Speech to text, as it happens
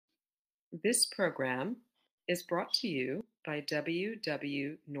This program is brought to you by W.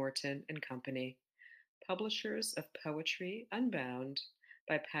 W. Norton and Company, publishers of Poetry Unbound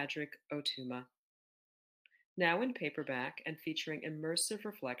by Padraig Ó Tuama. Now in paperback and featuring immersive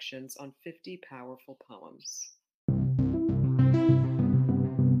reflections on 50 powerful poems.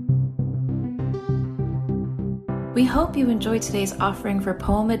 We hope you enjoyed today's offering for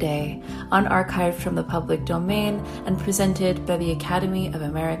Poem a Day, unarchived from the public domain and presented by the Academy of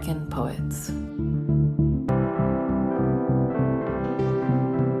American Poets.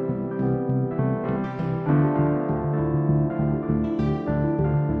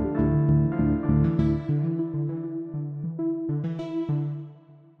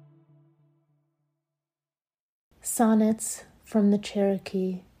 Sonnets from the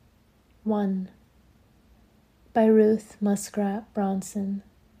Cherokee 1 by Ruth Muskrat Bronson.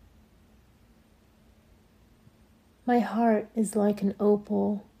 My heart is like an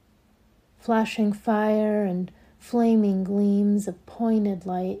opal, flashing fire and flaming gleams of pointed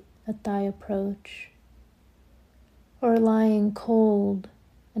light at thy approach, or lying cold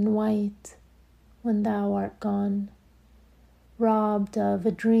and white when thou art gone, robbed of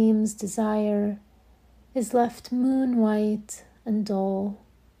a dream's desire, is left moon-white and dull,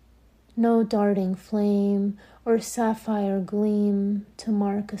 no darting flame or sapphire gleam to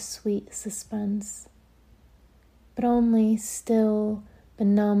mark a sweet suspense, but only still,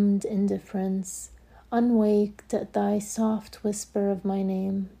 benumbed indifference, unwaked at thy soft whisper of my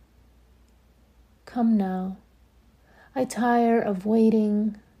name. Come now, I tire of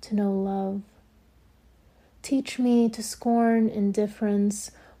waiting to know love. Teach me to scorn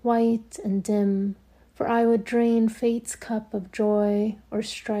indifference, white and dim, for I would drain fate's cup of joy or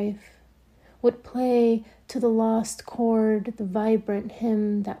strife, would play to the lost chord the vibrant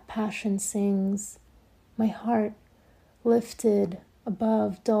hymn that passion sings, my heart lifted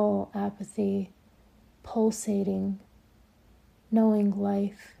above dull apathy, pulsating, knowing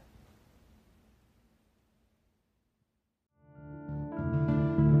life.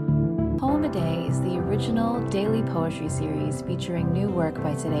 Poem a Day is the original daily poetry series featuring new work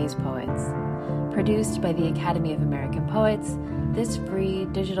by today's poets. Produced by the Academy of American Poets, this free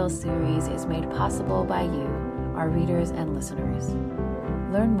digital series is made possible by you, our readers and listeners.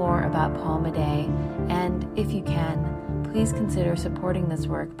 Learn more about Poem a Day, and if you can, please consider supporting this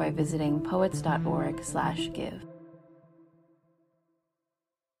work by visiting poets.org/give.